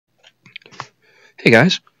Hey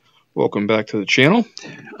guys, welcome back to the channel.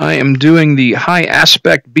 I am doing the high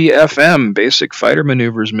aspect BFM basic fighter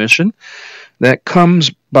maneuvers mission that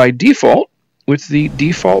comes by default with the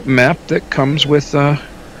default map that comes with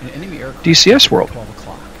DCS World. 12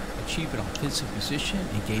 o'clock. Achieve an offensive position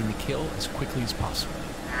and gain the kill as quickly as possible.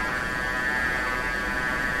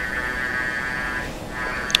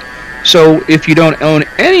 So if you don't own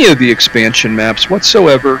any of the expansion maps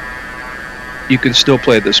whatsoever, you can still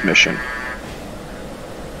play this mission.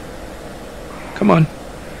 Come on.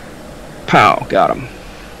 Pow, got him.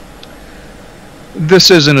 This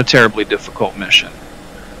isn't a terribly difficult mission.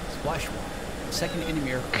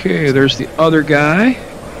 Okay, there's the other guy.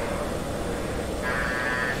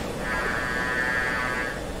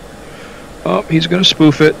 Oh, he's going to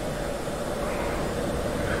spoof it.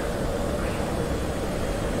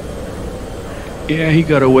 Yeah, he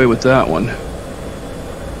got away with that one.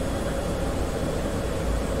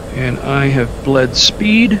 And I have bled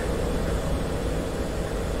speed.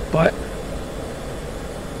 But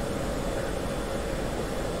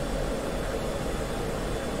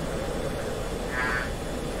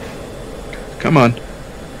come on.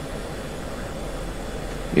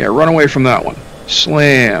 Yeah, run away from that one.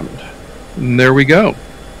 Slammed. And there we go.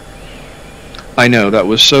 I know, that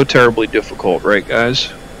was so terribly difficult, right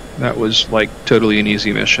guys? That was like totally an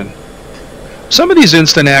easy mission. Some of these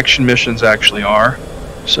instant action missions actually are,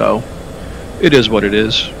 so it is what it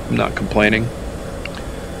is. I'm not complaining.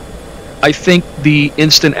 I think the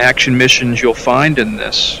instant action missions you'll find in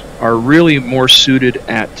this are really more suited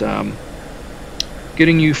at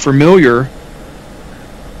getting you familiar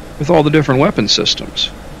with all the different weapon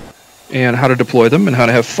systems and how to deploy them and how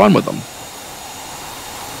to have fun with them.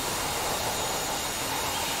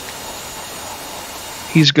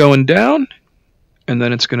 He's going down, and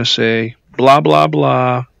then it's going to say blah blah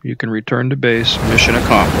blah, you can return to base, mission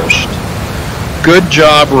accomplished. Good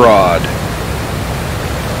job, Rod.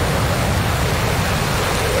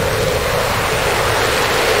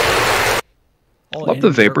 Love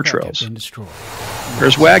the vapor trails.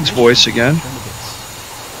 There's Wag's voice again.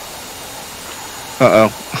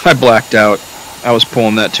 Uh-oh, I blacked out. I was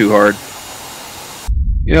pulling that too hard.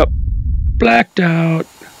 Yep, blacked out.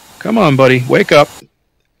 Come on, buddy, wake up.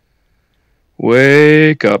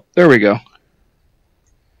 Wake up. There we go.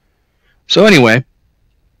 So anyway,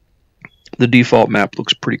 the default map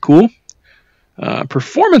looks pretty cool.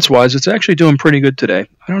 Performance-wise, it's actually doing pretty good today.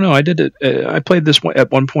 I don't know, I did it. I played this one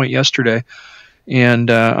at one point yesterday. And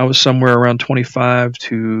I was somewhere around 25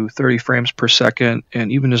 to 30 frames per second,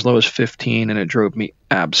 and even as low as 15, and it drove me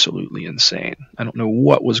absolutely insane. I don't know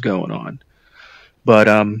what was going on. But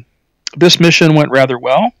this mission went rather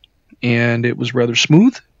well, and it was rather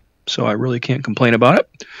smooth, so I really can't complain about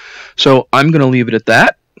it. So I'm going to leave it at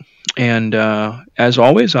that. And as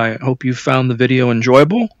always, I hope you found the video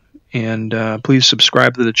enjoyable, and please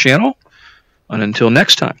subscribe to the channel. And until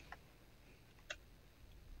next time.